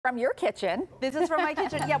From your kitchen. This is from my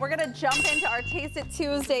kitchen. Yeah, we're gonna jump into our Taste It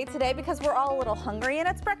Tuesday today because we're all a little hungry and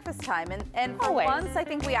it's breakfast time. And for once, I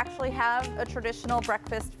think we actually have a traditional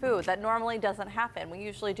breakfast food that normally doesn't happen. We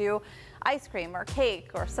usually do ice cream or cake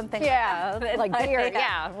or something. Yeah, like beer,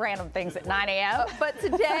 yeah, random things at 9 a.m. But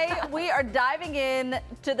today we are diving in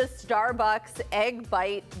to the Starbucks Egg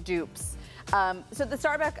Bite dupes. So the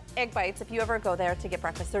Starbucks Egg Bites, if you ever go there to get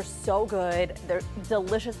breakfast, they're so good. They're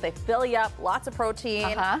delicious. They fill you up, lots of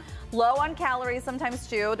protein, low on calories sometimes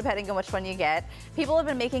too, depending on which one you get. People have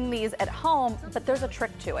been making these at home, but there's a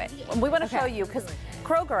trick to it. We want to show you because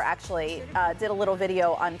Kroger actually did a little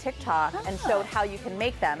video on TikTok and showed how you can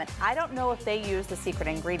make them. And I don't know if they use the secret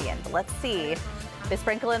ingredient, but let's see. They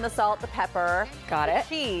sprinkle in the salt, the pepper, the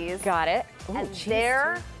cheese. Got it. Ooh, and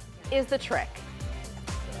there is the trick.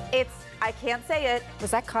 I can't say it.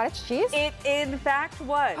 Was that cottage cheese? It in fact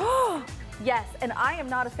was. Yes, and I am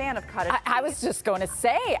not a fan of cottage cheese. I was just going to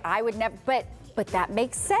say, I would never, but that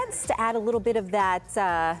makes sense to add a little bit of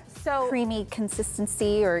that creamy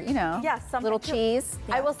consistency or, you know, little cheese.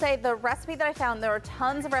 Yeah. I will say the recipe that I found, there are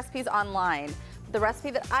tons of recipes online. The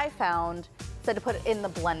recipe that I found said to put it in the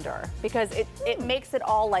blender because it makes it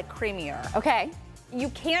all like creamier. Okay. You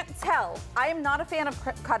can't tell. I am not a fan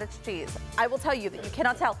of cottage cheese. I will tell you that you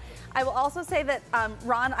cannot tell. I will also say that,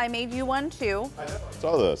 Ron, I made you one too. I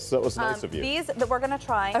saw this. That was nice of you. These that we're going to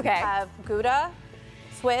try have Gouda,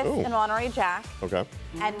 Swiss, and Monterey Jack.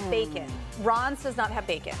 And bacon. Ron's does not have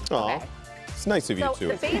bacon. Okay. It's nice of you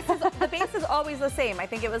too. The base is always the same. I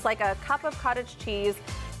think it was like a cup of cottage cheese,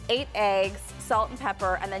 8 eggs, salt and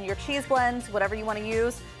pepper, and then your cheese blends, whatever you want to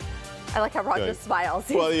use. I like how Ron just smiles.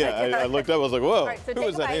 Well, yeah, I looked up, I was like, whoa, so who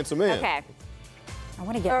is that handsome man? Okay. I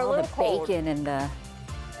want to get all the bacon and the...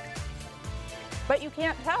 But you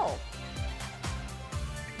can't tell.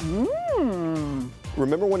 Mmm.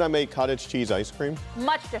 Remember when I made cottage cheese ice cream?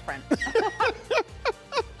 Much different.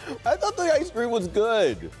 I thought the ice cream was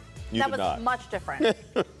good. That was much different.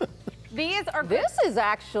 These are good. This is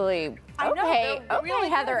actually, okay,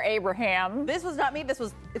 Heather Abraham. This was not me, this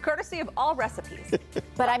was courtesy of all recipes.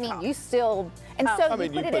 But I mean, you still, and so you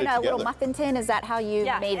put it in a little muffin tin, is that how you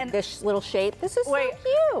made this little shape? This is so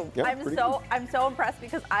cute. Yeah, I'm so impressed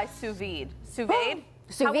because I sous vide. Sous vide?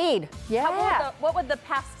 Sous vide, yeah. What would the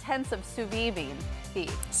past tense of sous vide be?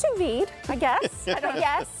 Sous vide, I guess. I don't know.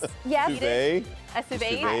 Yes. Sous vide? A sous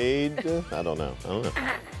vide? I don't know.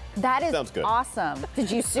 That is sounds good. Awesome.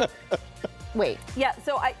 Did you wait? Yeah,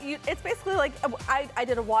 so it's basically like I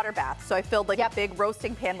did a water bath. So I filled like a big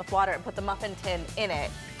roasting pan with water and put the muffin tin in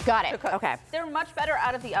it. Got it. Okay. They're much better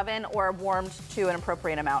out of the oven or warmed to an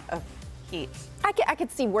appropriate amount of heat. I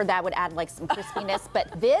could see where that would add like some crispiness,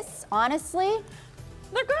 but this, honestly,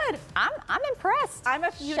 they're good. I'm impressed. I'm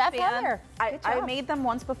a huge Chef fan. Heather. I made them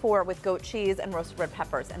once before with goat cheese and roasted red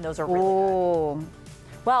peppers, and those are really good.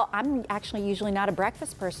 Well, I'm actually usually not a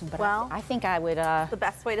breakfast person, but I think I would. The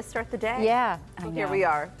best way to start the day. Yeah, so here we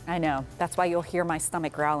are. I know. That's why you'll hear my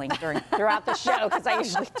stomach growling throughout the show because I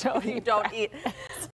usually don't eat.